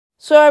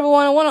So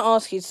everyone, I want to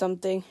ask you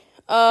something.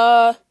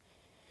 I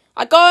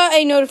got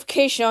a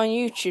notification on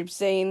YouTube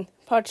saying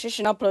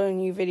Partition uploaded a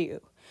new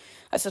video.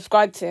 I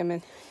subscribed to him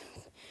and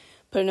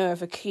put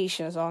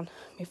notifications on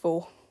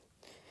before.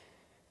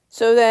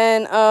 So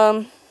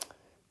then,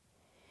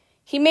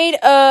 he made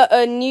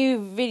a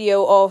new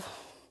video of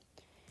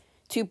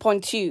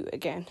 2.2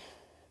 again.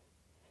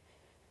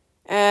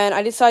 And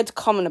I decided to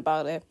comment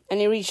about it. And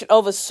it reached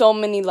over so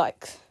many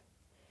likes.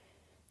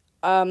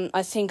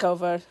 I think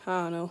over,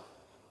 I don't know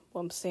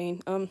what I'm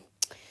saying.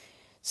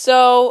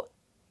 So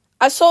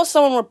I saw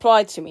someone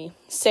reply to me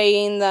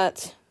saying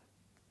that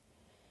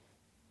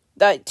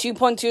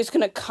 2.2 is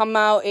going to come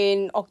out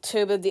in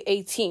October the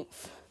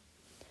 18th.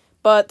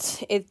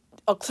 But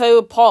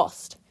October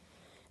passed.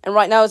 And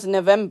right now it's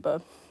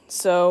November.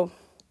 So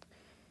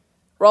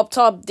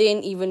RobTop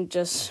didn't even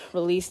just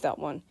release that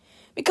one.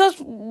 Because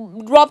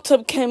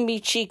RobTop can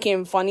be cheeky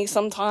and funny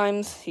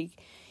sometimes. He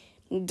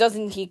can't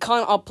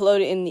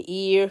upload it in the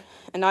year,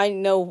 and I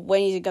know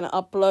when he's gonna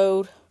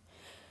upload.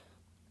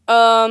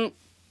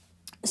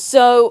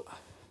 So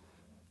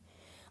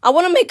I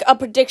want to make a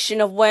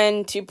prediction of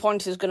when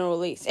 2.2 is gonna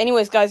release.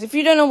 Anyways, guys, if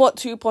you don't know what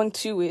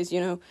 2.2 is,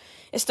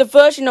 it's the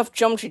version of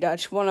Geometry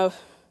Dash, one of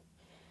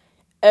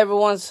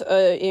everyone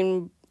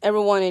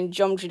in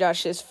Geometry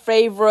Dash's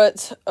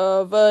favorite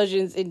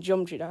versions in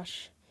Geometry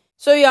Dash.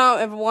 So yeah,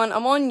 everyone,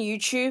 I'm on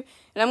YouTube,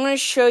 and I'm gonna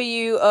show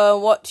you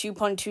what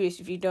 2.2 is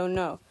if you don't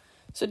know.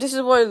 So this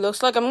is what it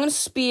looks like. I'm going to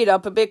speed it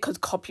up a bit because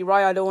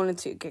copyright. I don't want it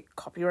to get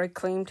copyright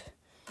claimed.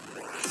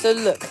 So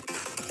look.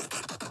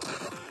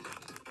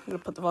 I'm going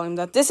to put the volume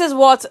down. This is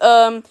what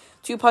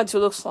 2.2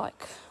 looks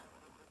like.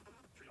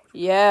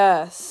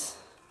 Yes.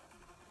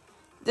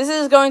 This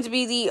is going to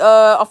be the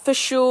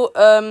official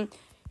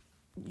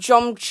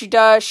Geometry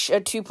Dash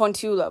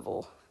 2.2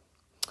 level.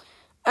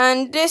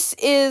 And this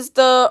is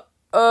the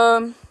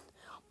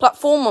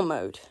platformer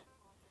mode.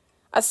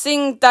 I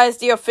think that is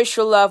the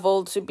official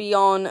level to be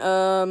on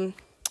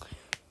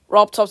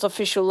RobTop's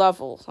official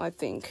level, I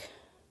think.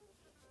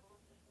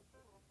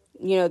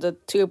 The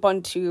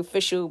 2.2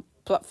 official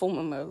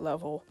platformer mode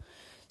level.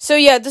 So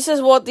yeah, this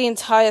is what the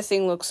entire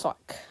thing looks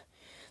like.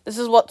 This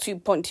is what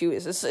 2.2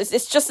 is.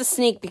 It's just a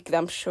sneak peek that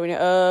I'm showing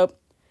it.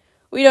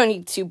 We don't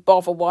need to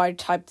bother why I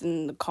typed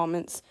in the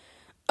comments.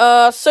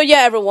 So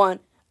yeah,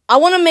 everyone. I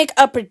want to make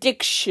a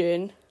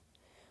prediction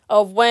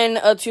of when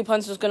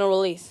 2.2 is going to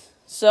release.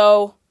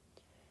 So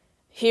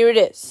here it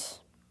is.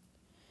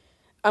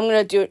 I'm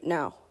gonna do it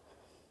now.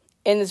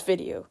 In this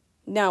video.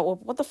 Now,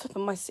 what the fuck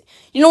am I saying?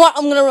 You know what?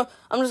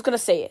 I'm just gonna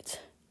say it.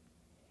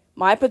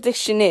 My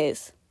prediction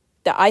is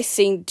that I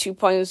think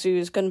 2.2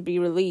 is gonna be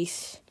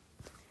released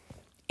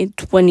in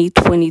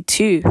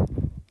 2022.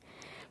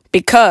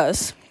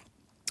 Because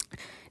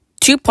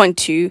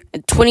 2.2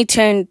 and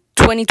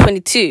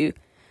 2022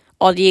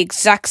 are the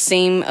exact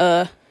same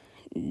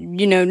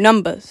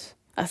numbers.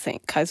 I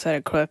think I said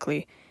it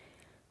correctly.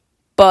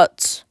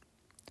 But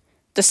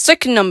the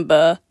second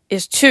number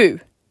is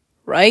 2,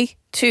 right?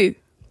 2.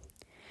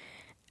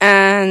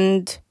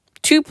 And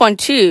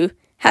 2.2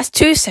 has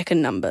 2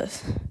 second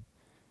numbers.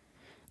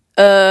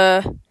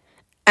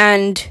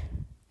 And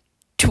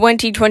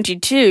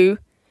 2022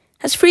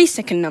 has 3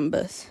 second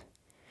numbers.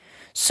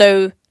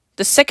 So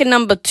the second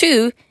number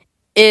 2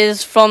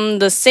 is from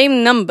the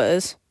same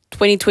numbers,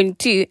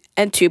 2022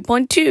 and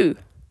 2.2.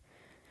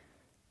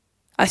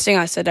 I think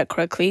I said that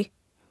correctly,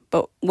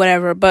 but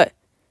whatever, but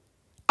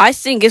I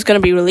think it's going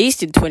to be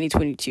released in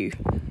 2022,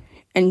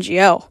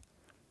 NGL.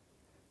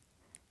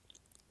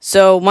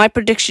 So my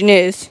prediction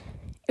is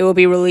it will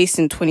be released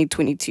in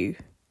 2022.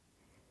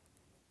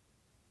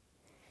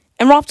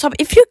 And RobTop,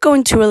 if you're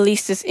going to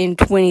release this in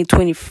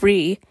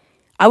 2023,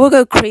 I will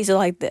go crazy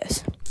like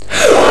this.